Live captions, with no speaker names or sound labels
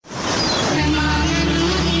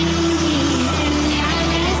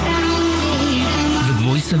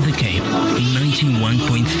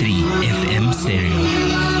91.3 FM stereo.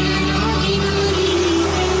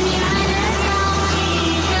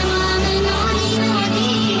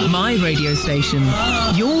 My radio station,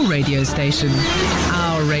 your radio station,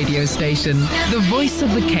 our radio station, the voice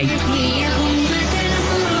of the Cape.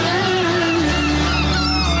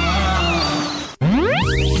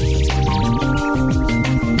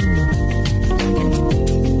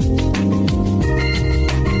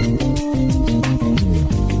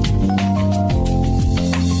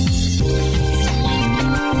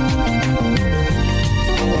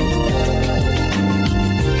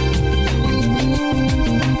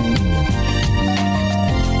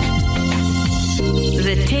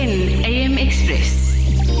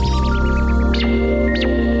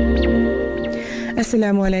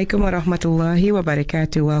 Assalamu alaikum wa rahmatullahi wa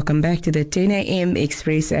barakatuh. Welcome back to the 10 a.m.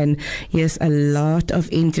 Express, and yes, a lot of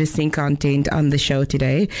interesting content on the show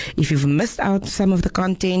today. If you've missed out some of the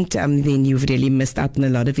content, then you've really missed out on a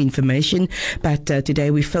lot of information. But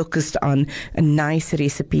today we focused on nice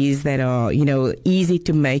recipes that are, easy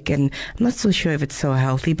to make, and I'm not so sure if it's so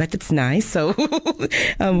healthy, but it's nice. So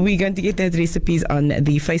we're going to get that recipes on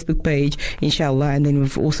the Facebook page, inshallah. And then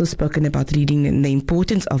we've also spoken about reading and the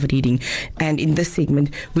importance of reading. And in this segment,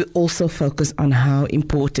 we also focus on how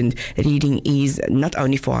important reading is, not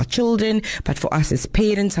only for our children, but for us as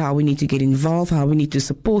parents, how we need to get involved, how we need to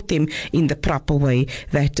support them in the proper way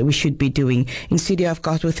that we should be doing. In studio, I've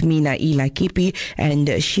got with me Na-ilah Kippie,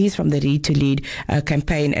 and she's from the Read to Lead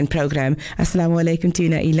campaign and program. Assalamu alaikum to you,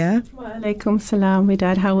 Na-ilah. Wa alaikum salam,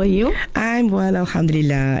 Wiedaad. How are you? I'm well,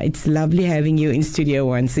 alhamdulillah. It's lovely having you in studio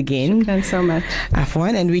once again. Thanks so much.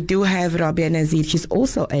 Afwan. And we do have Rabia Nazir. She's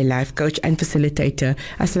also a life coach and facilitator.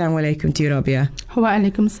 Assalamu alaikum to you, Rabia. Wa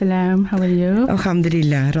alaikum salam. How are you?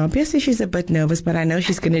 Alhamdulillah. Rabia says she's a bit nervous, but I know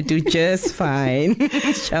she's going to do just fine,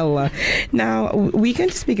 inshallah. Now, we're going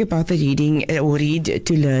to speak about the Reading or Read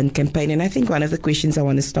to Learn campaign. And I think one of the questions I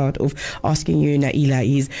want to start off asking you,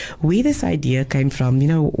 Na-ilah, is where this idea came from.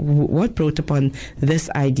 What brought upon this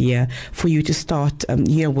idea for you to start,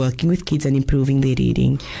 working with kids and improving their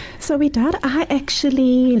reading? So, Wiedaad, I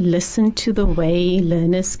actually listened to the way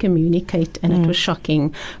learners communicate, and it was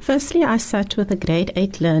shocking. Firstly, I sat with a grade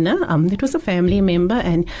 8 learner. It was a family member,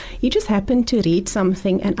 and he just happened to read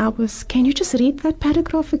something, and can you just read that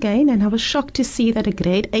paragraph again? And I was shocked to see that a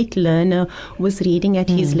grade 8 learner was reading at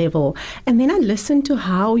his level. And then I listened to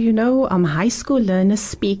how, high school learners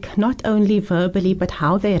speak, not only verbally, but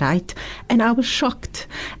how they write. And I was shocked.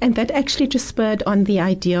 And that actually just spurred on the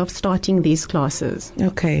idea of starting these classes.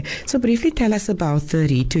 Okay. So briefly tell us about the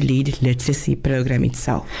Read to Lead literacy program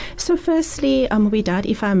itself. So firstly, Wiedaad,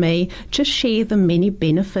 if I may, just share the many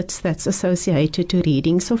benefits that's associated to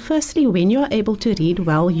reading. So firstly, when you are able to read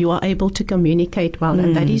well, you are able to communicate well.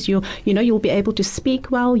 And that is you'll be able to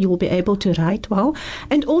speak well, you'll be able to write well.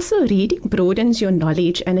 And also reading broadens your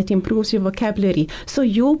knowledge and it improves your vocabulary. So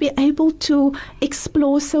you'll be able to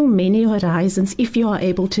explore so many horizons if you are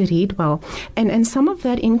able to read well. And some of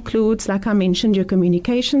that includes, like I mentioned, your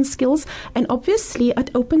communication skills. And obviously,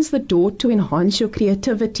 it opens the door to enhance your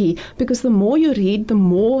creativity, because the more you read, the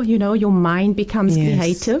more, your mind becomes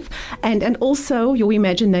creative and also your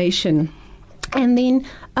imagination. And then,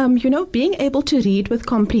 being able to read with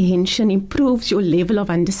comprehension improves your level of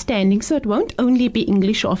understanding. So it won't only be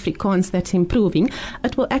English or Afrikaans that's improving.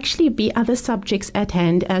 It will actually be other subjects at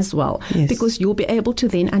hand as well, because you'll be able to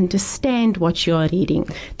then understand what you're reading.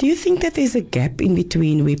 Do you think that there's a gap in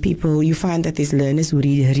between where you find that there's learners who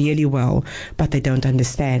read really well, but they don't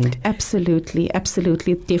understand? Absolutely,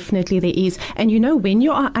 definitely there is. And when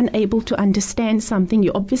you are unable to understand something,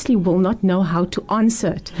 you obviously will not know how to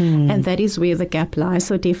answer it. And that is where the gap lies.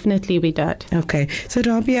 So definitely we did. Okay. So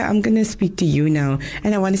Rabia, I'm going to speak to you now.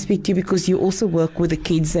 And I want to speak to you because you also work with the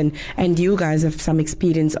kids and you guys have some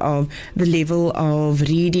experience of the level of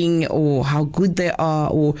reading or how good they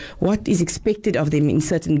are or what is expected of them in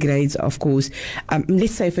certain grades, of course.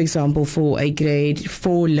 Let's say, for example, for a grade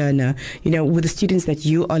 4 learner, with the students that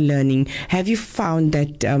you are learning, have you found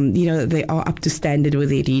that, they are up to standard with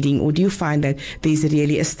their reading, or do you find that there's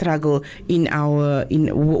really a struggle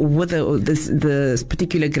with the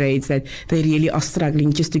particular grades that they really are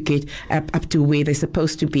struggling just to get up to where they're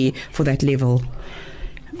supposed to be for that level?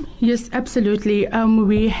 Yes, absolutely.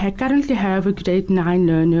 We currently have a grade 9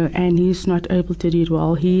 learner, and he's not able to read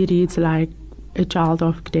well. He reads like a child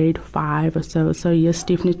of grade 5 or so. So yes,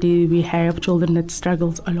 definitely we have children that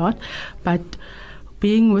struggles a lot, but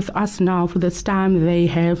being with us now for this time, they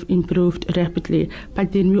have improved rapidly.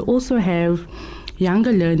 But then we also have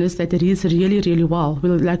younger learners that reads really, really well.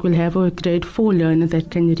 We'll have a grade 4 learner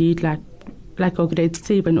that can read like a grade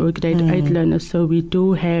 7 or grade 8 learner. So we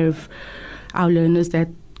do have our learners that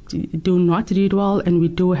do not read well, and we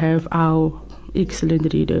do have our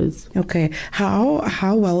excellent readers. Okay.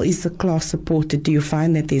 How well is the class supported? Do you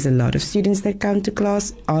find that there's a lot of students that come to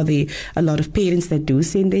class? Are there a lot of parents that do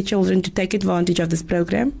send their children to take advantage of this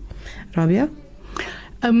program? Rabia?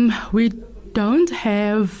 We don't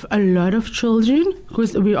have a lot of children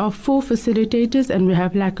because we are 4 facilitators and we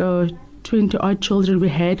have like 20 odd children we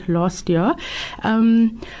had last year.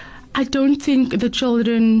 I don't think the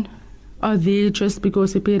children are there just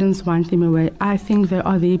because the parents want them away. I think they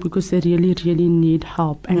are there because they really, really need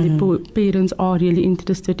help, and the parents are really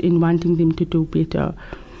interested in wanting them to do better.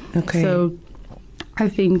 Okay. So I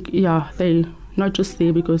think, they not just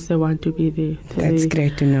there because they want to be there. That's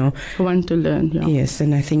great to know. They want to learn, Yes,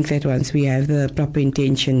 and I think that once we have the proper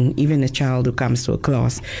intention, even a child who comes to a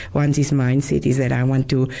class, once his mindset is that I want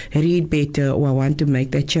to read better or I want to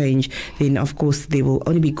make that change, then of course there will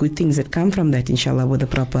only be good things that come from that, inshallah, with the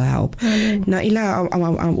proper help. Na-ilah,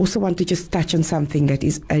 I also want to just touch on something that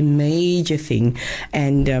is a major thing,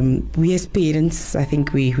 and we as parents, I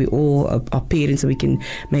think we all are parents, so we can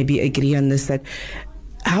maybe agree on this, that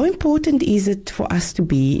how important is it for us to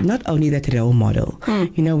be not only that role model?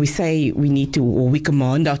 We say we need to, or we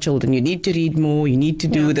command our children, you need to read more, you need to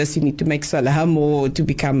do this, you need to make salah more to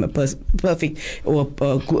become a perfect or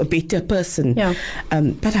a better person.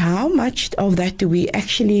 But how much of that do we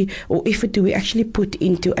actually, or effort do we actually put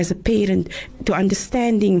into as a parent to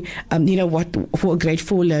understanding, what for a grade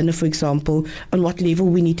 4 learner, for example, on what level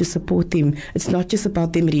we need to support them? It's not just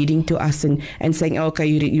about them reading to us and saying, okay,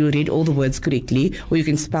 you read all the words correctly, or you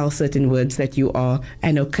can spell certain words that you are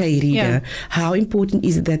an okay reader. How important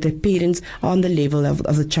is it that the parents are on the level of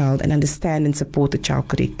the child and understand and support the child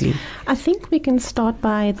correctly? I think we can start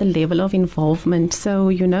by the level of involvement.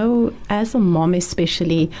 So, as a mom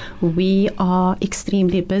especially, we are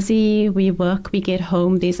extremely busy. We work, we get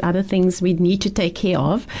home, there's other things we need to take care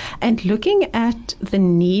of. And looking at the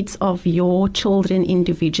needs of your children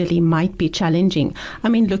individually might be challenging. I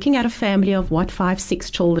mean, looking at a family of 5,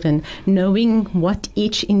 6 children, knowing what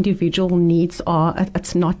each individual needs are,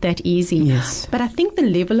 it's not that easy. Yes. But I think the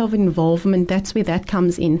level of involvement, that's where that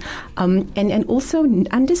comes in. And also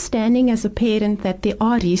understanding as a parent that there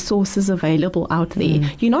are resources available out there.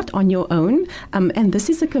 You're not on your own. And this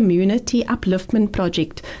is a community upliftment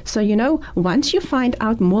project. So, once you find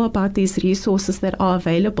out more about these resources that are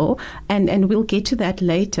available, and we'll get to that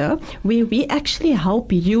later, where we actually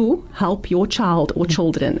help you help your child or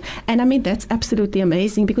children. And I mean, that's absolutely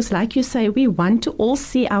amazing because like you say, we want to all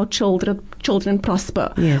see our children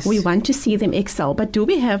prosper. Yes. We want to see them excel, but do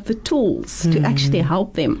we have the tools to actually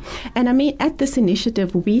help them? And I mean, at this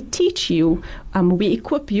initiative, we teach you, we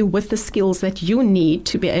equip you with the skills that you need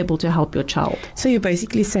to be able to help your child. So you're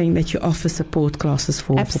basically saying that you offer support classes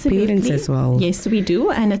for parents as well? Yes, we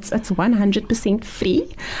do, and it's 100%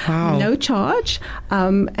 free. Wow. No charge.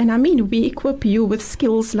 And I mean, we equip you with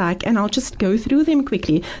skills like, and I'll just go through them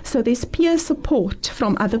quickly. So there's peer support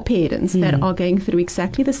from other parents that are going through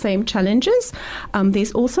exactly the same challenges.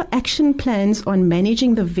 There's also action plans on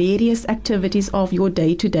managing the various activities of your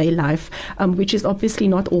day-to-day life, which is obviously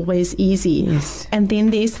not always easy. Yes. And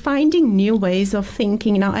then there's finding new ways of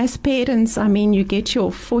thinking. Now, as parents, I mean, you get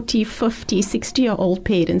your 40, 50, 60-year-old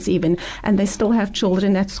parents even, and they still have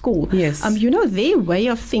children at school. Yes. Their way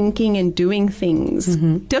of thinking and doing things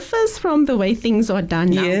differs from the way things are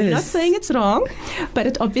done now. Yes. We're not saying it's wrong, but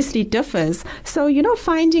it obviously differs. So,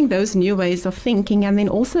 finding those new ways of thinking and then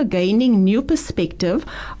also gaining new perspective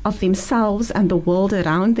of themselves and the world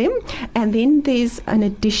around them. And then there's an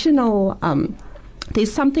additional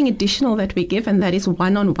there's something additional that we give, and that is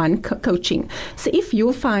one-on-one coaching. So if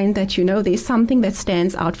you find that, there's something that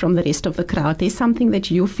stands out from the rest of the crowd, there's something that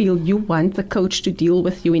you feel you want the coach to deal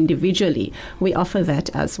with you individually, we offer that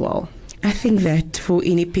as well. I think that for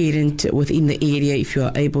any parent within the area, if you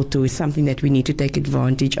are able to, is something that we need to take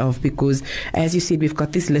advantage of because, as you said, we've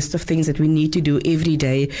got this list of things that we need to do every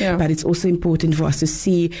day, but it's also important for us to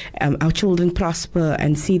see our children prosper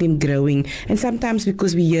and see them growing. And sometimes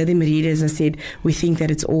because we hear them read, as I said, we think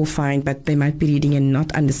that it's all fine, but they might be reading and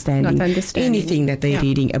not understanding anything that they're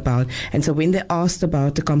reading about. And so when they're asked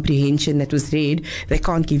about the comprehension that was read, they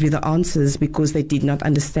can't give you the answers because they did not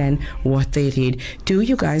understand what they read. Do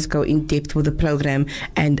you guys go in depth with the program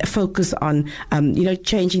and focus on,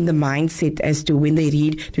 changing the mindset as to when they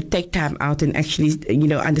read, to take time out and actually,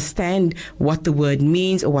 understand what the word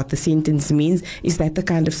means or what the sentence means? Is that the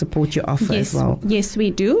kind of support you offer as well? Yes,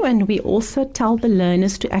 we do. And we also tell the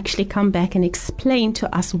learners to actually come back and explain to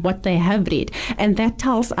us what they have read. And that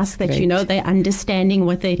tells us that, they're understanding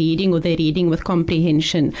what they're reading, or they're reading with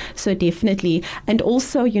comprehension. So definitely. And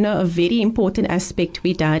also, a very important aspect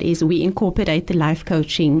we did is we incorporate the life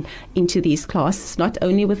coaching into these classes, not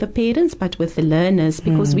only with the parents, but with the learners,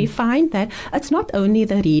 because we find that it's not only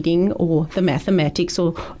the reading or the mathematics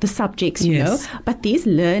or the subjects, but these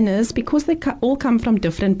learners, because they all come from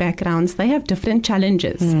different backgrounds, they have different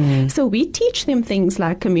challenges. So we teach them things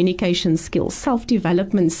like communication skills,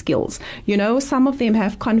 self-development skills. Some of them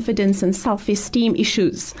have confidence and self-esteem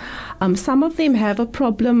issues. Some of them have a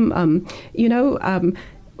problem,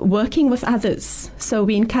 working with others. So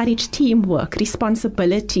we encourage teamwork,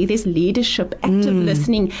 responsibility, there's leadership, active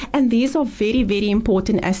listening, and these are very, very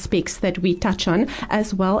important aspects that we touch on,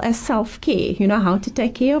 as well as self-care, how to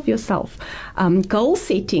take care of yourself, goal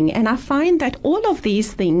setting. And I find that all of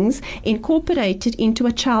these things incorporated into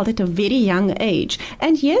a child at a very young age.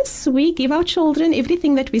 And yes, we give our children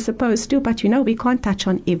everything that we're supposed to, but we can't touch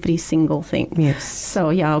on every single thing. Yes. So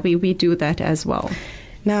we do that as well.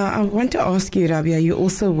 Now, I want to ask you, Rabia, you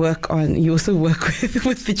also work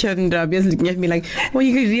with the children. Rabia's looking at me like,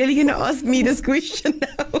 you're really going to ask me this question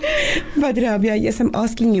now? But Rabia, yes, I'm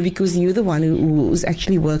asking you because you're the one who's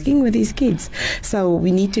actually working with these kids. So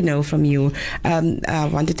we need to know from you. I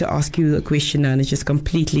wanted to ask you a question and it just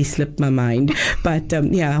completely slipped my mind. But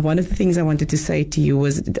one of the things I wanted to say to you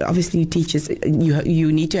was, obviously teachers,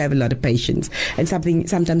 you need to have a lot of patience. And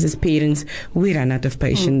sometimes as parents, we run out of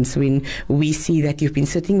patience when we see that you've been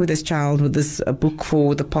sitting with this child with this book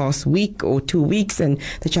for the past week or 2 weeks and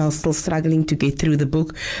the child's still struggling to get through the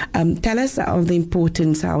book. Tell us how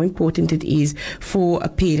important it is for a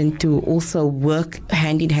parent to also work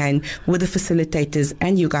hand in hand with the facilitators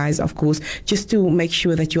and you guys, of course, just to make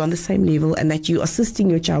sure that you're on the same level and that you're assisting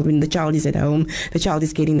your child when the child is at home, the child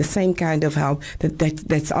is getting the same kind of help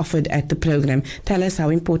that's offered at the program. Tell us how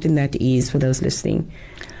important that is for those listening.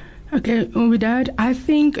 Okay, Wiedaad, I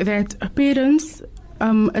think that parents,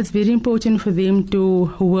 it's very important for them to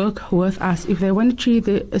work with us. If they want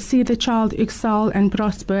to see the child excel and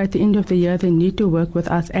prosper at the end of the year, they need to work with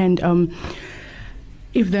us. And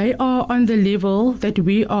if they are on the level that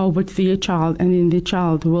we are with their child, and then the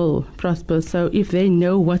child will prosper. So if they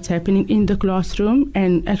know what's happening in the classroom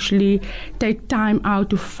and actually take time out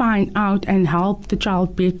to find out and help the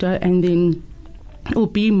child better, and then or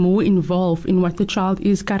be more involved in what the child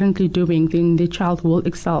is currently doing, then the child will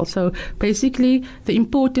excel. So basically, the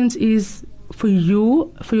importance is for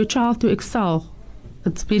your child to excel.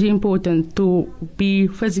 It's very important to be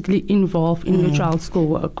physically involved in your child's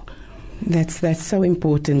schoolwork. That's so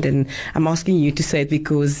important, and I'm asking you to say it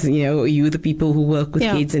because you're the people who work with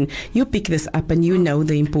kids and you pick this up and you know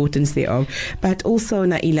the importance thereof. But also,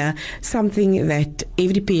 Na-ilah, something that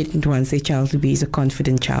every parent wants their child to be is a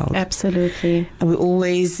confident child. Absolutely. And we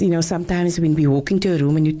always, sometimes when we walk into a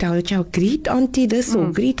room and you tell the child, greet auntie this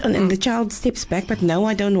or greet and the child steps back, but no,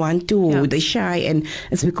 I don't want to, or they're shy, and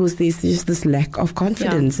it's because there's just this lack of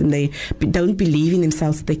confidence and they don't believe in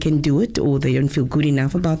themselves that they can do it, or they don't feel good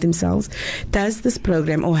enough about themselves. Does this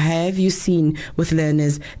program, or have you seen with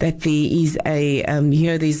learners that there is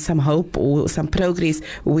there's some hope or some progress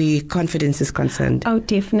where confidence is concerned? Oh,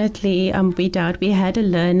 definitely. We had a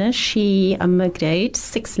learner, she a grade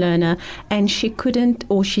 6 learner, and she couldn't,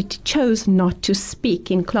 or she chose not to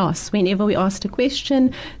speak in class. Whenever we asked a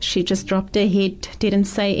question, she just dropped her head, didn't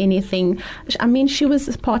say anything. I mean, she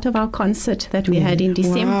was part of our concert that we had in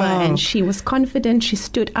December, and she was confident, she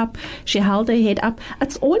stood up, she held her head up.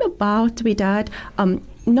 It's all about, Wiedaad,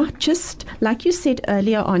 not just, like you said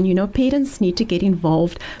earlier on, parents need to get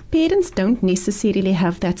involved. Parents don't necessarily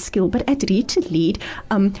have that skill, but at Read to Lead,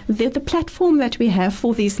 the platform that we have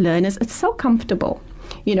for these learners, it's so comfortable.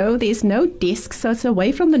 There's no desk, so it's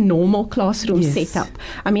away from the normal classroom setup.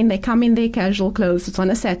 I mean, they come in their casual clothes. It's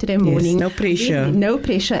on a Saturday morning. No pressure. No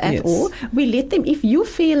pressure at all. We let them, if you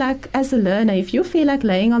feel like, as a learner, if you feel like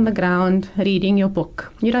laying on the ground, reading your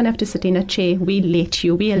book, you don't have to sit in a chair. We let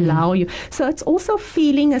you, we allow you. So it's also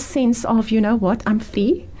feeling a sense of, I'm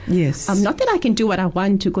free. Yes. Not that I can do what I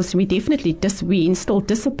want to, because we definitely we instill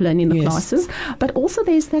discipline in the classes, but also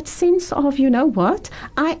there's that sense of,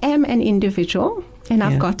 I am an individual. And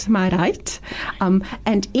I've got my right.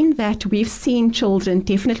 And in that, we've seen children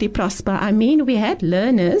definitely prosper. I mean, we had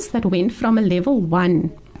learners that went from a level 1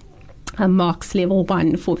 marks level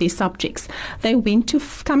 1 for their subjects. They went to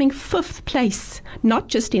coming 5th place, not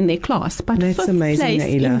just in their class, but That's 5th amazing, place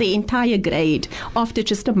Na-ilah. in the entire grade after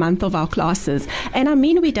just a month of our classes. And I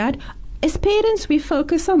mean, Wiedaad, as parents, we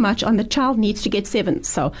focus so much on the child needs to get 7s.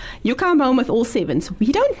 So you come home with all 7s.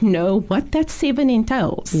 We don't know what that 7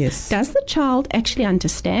 entails. Yes. Does the child actually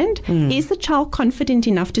understand? Is the child confident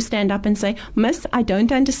enough to stand up and say, Miss, I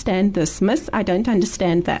don't understand this. Miss, I don't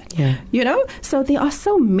understand that. Yeah. You know, so there are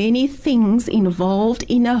so many things involved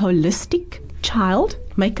in a holistic child,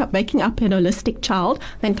 making up an holistic child,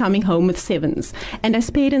 than coming home with 7s. And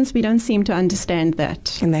as parents, we don't seem to understand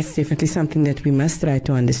that. And that's definitely something that we must try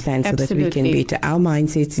to understand so that we can Absolutely. better our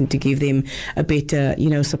mindsets and to give them a better,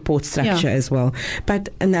 support structure Yeah. as well. But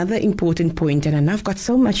another important point, and I know I've got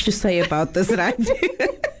so much to say about this, right?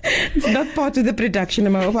 It's not part of the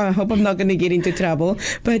production. I hope I'm not going to get into trouble.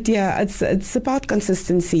 But yeah, it's about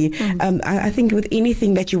consistency. I think with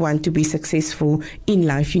anything that you want to be successful in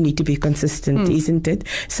life, you need to be consistent, isn't it?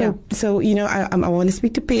 So I want to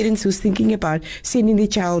speak to parents who's thinking about sending their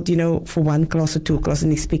child, for 1 class or 2 class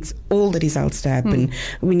and expects all the results to happen.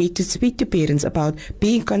 We need to speak to parents about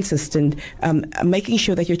being consistent, making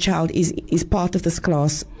sure that your child is part of this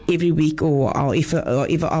class every week, or if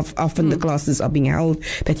often the classes are being held,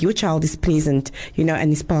 that your child is present,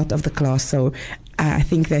 and is part of the class. So I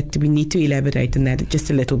think that we need to elaborate on that just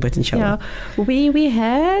a little bit, inshallah. Yeah, we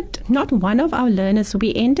had not one of our learners.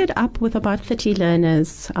 We ended up with about 30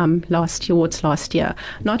 learners last year.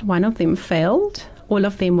 Not one of them failed. All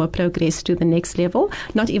of them were progressed to the next level,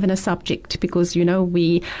 not even a subject, because,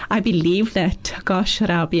 I believe that, gosh,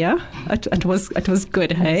 Rabia, it was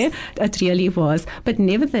good, hey? It really was. But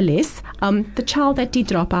nevertheless, the child that did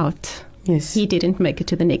drop out, Yes. he didn't make it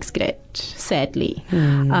to the next grade, sadly.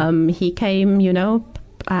 He came,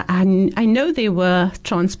 I know there were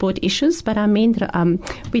transport issues, but I mean,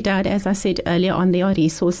 Wiedaad, as I said earlier on, there are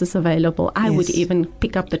resources available. I would Yes. even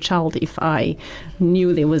pick up the child if I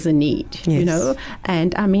knew there was a need, Yes.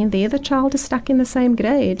 And I mean, there the child is stuck in the same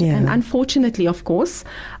grade. Yeah. And unfortunately, of course,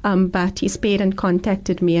 but his parent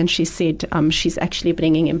contacted me and she said she's actually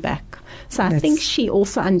bringing him back. So I think she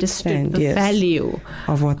also understood the value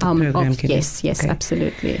of what the program can do. Yes, Okay.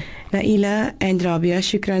 absolutely. Na-ilah and Rabia,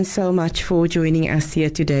 shukran so much for joining us here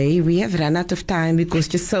today. We have run out of time because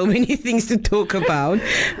just so many things to talk about.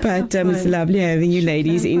 But it's lovely having you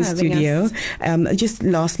ladies in studio. Just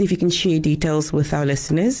lastly, if you can share details with our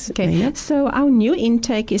listeners. Okay, Na-ilah? so our new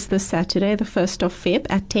intake is this Saturday, the 1st of Feb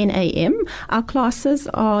at 10 a.m. Our classes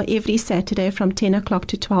are every Saturday from 10 o'clock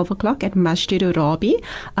to 12 o'clock at Masjid Urabi,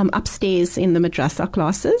 upstairs in the madrasa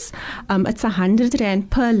classes. It's 100 Rand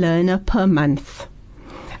per learner per month.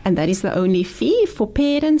 And that is the only fee. For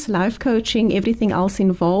parents, life coaching, everything else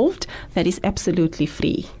involved, that is absolutely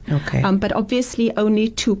free. Okay. But obviously only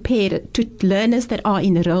to learners that are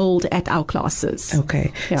enrolled at our classes.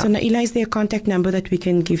 Okay. Yeah. So Na-ilah, is there a contact number that we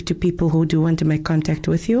can give to people who do want to make contact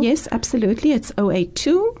with you? Yes, absolutely. It's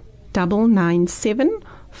 082 997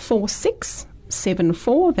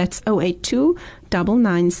 4674. That's 082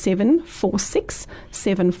 997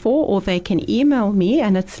 4674. Or they can email me,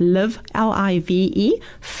 and it's live, Live, free,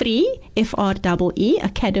 FREE,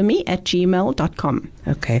 academy @gmail.com.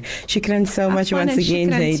 Okay. Shukran so much Afwan, once and again,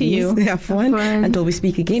 shukran to ladies. you. Afwan. Afwan. Until we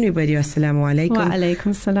speak again, everybody, assalamu alaikum Wa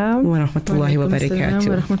alaikum salam. wa rahmatullahi wa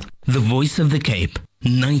barakatuh. The Voice of the Cape,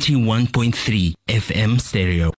 91.3 FM stereo.